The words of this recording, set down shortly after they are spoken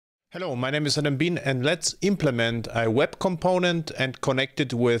Hello, my name is Adam Bean, and let's implement a web component and connect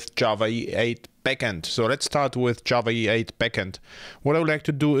it with Java E8 Backend. So let's start with Java E8 Backend. What I would like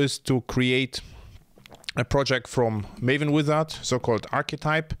to do is to create a project from Maven wizard, so-called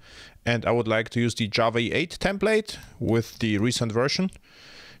archetype, and I would like to use the Java E8 template with the recent version.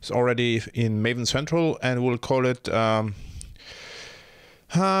 It's already in Maven Central, and we'll call it how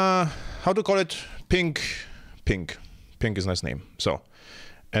to call it? Pink is a nice name.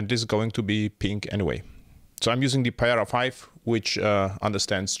 And this is going to be pink anyway. So I'm using the Pyara 5, which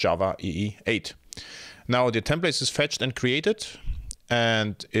understands Java EE8. Now the template is fetched and created,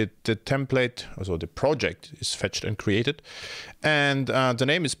 and the project is fetched and created, and the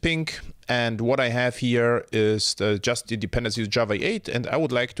name is pink. And what I have here is just the dependency of Java EE8, and I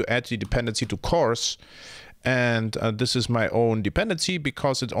would like to add the dependency to course. And this is my own dependency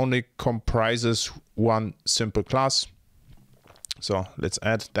because it only comprises one simple class. So let's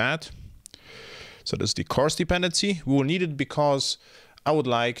add that. So this is the course dependency. We will need it because I would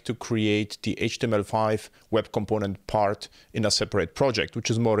like to create the HTML5 web component part in a separate project,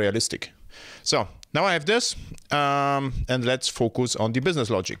 which is more realistic. So now I have this, and let's focus on the business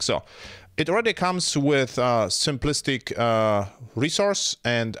logic. So it already comes with a simplistic resource,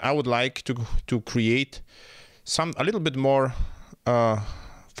 and I would like to create a little bit more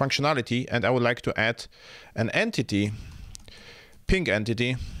functionality, and I would like to add an entity, pink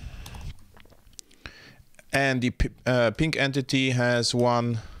entity, and the pink entity has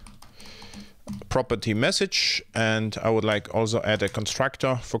one property message, and I would like also add a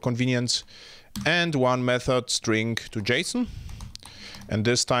constructor for convenience, and one method string to JSON. And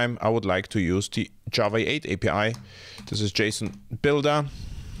this time I would like to use the Java EE8 API. This is JSON builder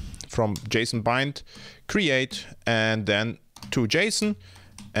from JSON bind, create, and then to JSON,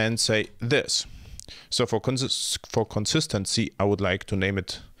 and say this. So for consistency, I would like to name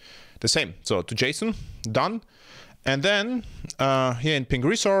it the same. So to JSON, done. And then here in ping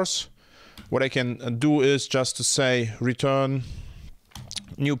resource, what I can do is just to say return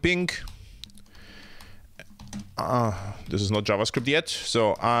new ping. This is not JavaScript yet,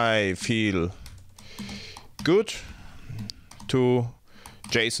 so I feel good to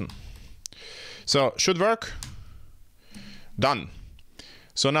JSON. So should work. Done.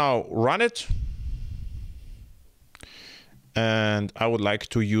 So now run it. And I would like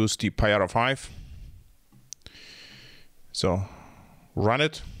to use the Pyara 5. So run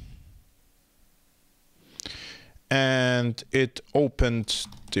it. And it opened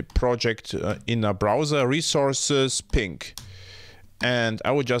the project in a browser, resources, ping. And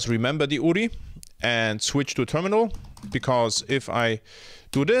I would just remember the URI and switch to terminal, because if I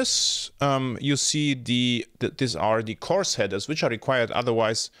do this, you see these are the course headers which are required.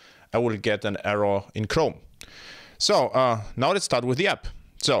 Otherwise, I will get an error in Chrome. So now let's start with the app.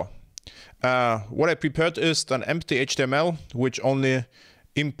 So what I prepared is an empty HTML which only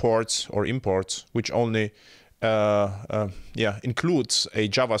imports, which only includes a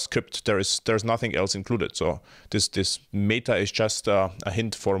JavaScript. There's nothing else included. So this meta is just a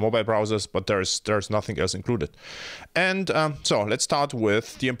hint for mobile browsers, but there's nothing else included. And so let's start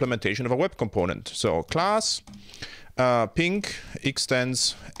with the implementation of a web component. So class ping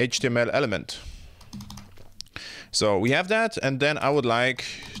extends HTML element. So we have that, and then I would like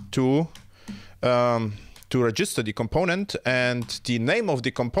to register the component, and the name of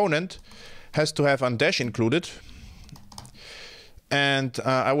the component has to have a dash included, and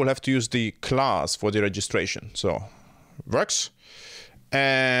I will have to use the class for the registration. So works,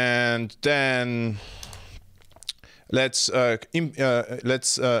 and then let's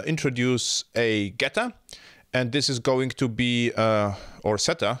introduce a getter, and this is going to be or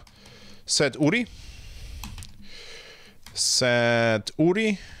setter, set URI. Set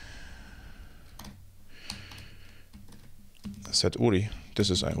URI. This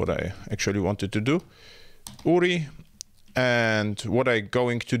is what I actually wanted to do. URI. And what I'm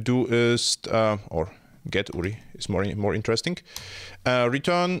going to do is, or get URI is more interesting.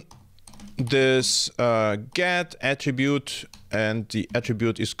 Return this get attribute, and the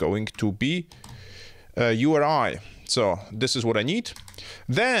attribute is going to be URI. So this is what I need.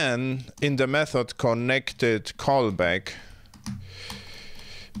 Then in the method connected callback,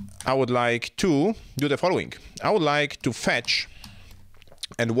 I would like to do the following. I would like to fetch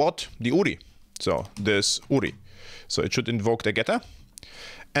and what? The URI. So this URI. So it should invoke the getter.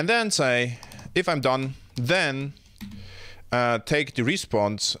 And then say, if I'm done, then take the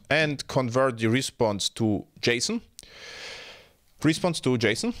response and convert the response to JSON.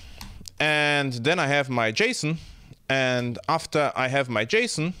 And then I have my JSON. And after I have my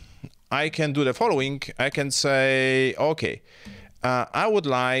JSON, I can do the following. I can say, okay, I would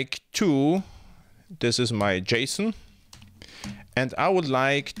like to, this is my JSON, and I would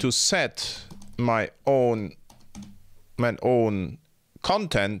like to set my own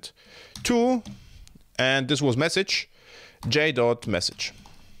content to, and this was message, j.message.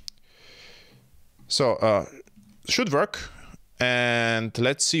 So should work, and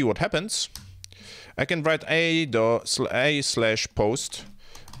let's see what happens. I can write a/post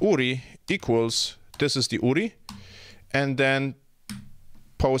URI equals, this is the URI, and then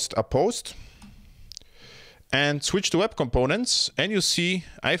post a post, and switch to web components, and you see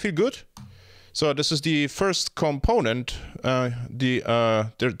I feel good. So this is the first component.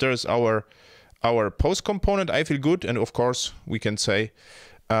 There's our post component, I feel good, and of course we can say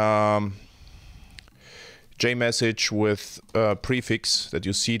JMessage with prefix that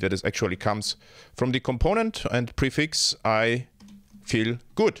you see that is actually comes from the component, and prefix I feel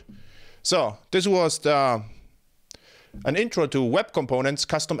good. So this was an intro to web components,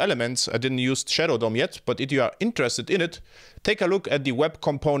 custom elements. I didn't use Shadow DOM yet, but if you are interested in it, take a look at the web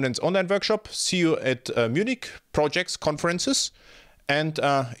components online workshop. See you at Munich projects, conferences, and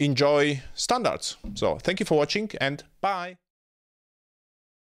enjoy standards. So thank you for watching, and bye.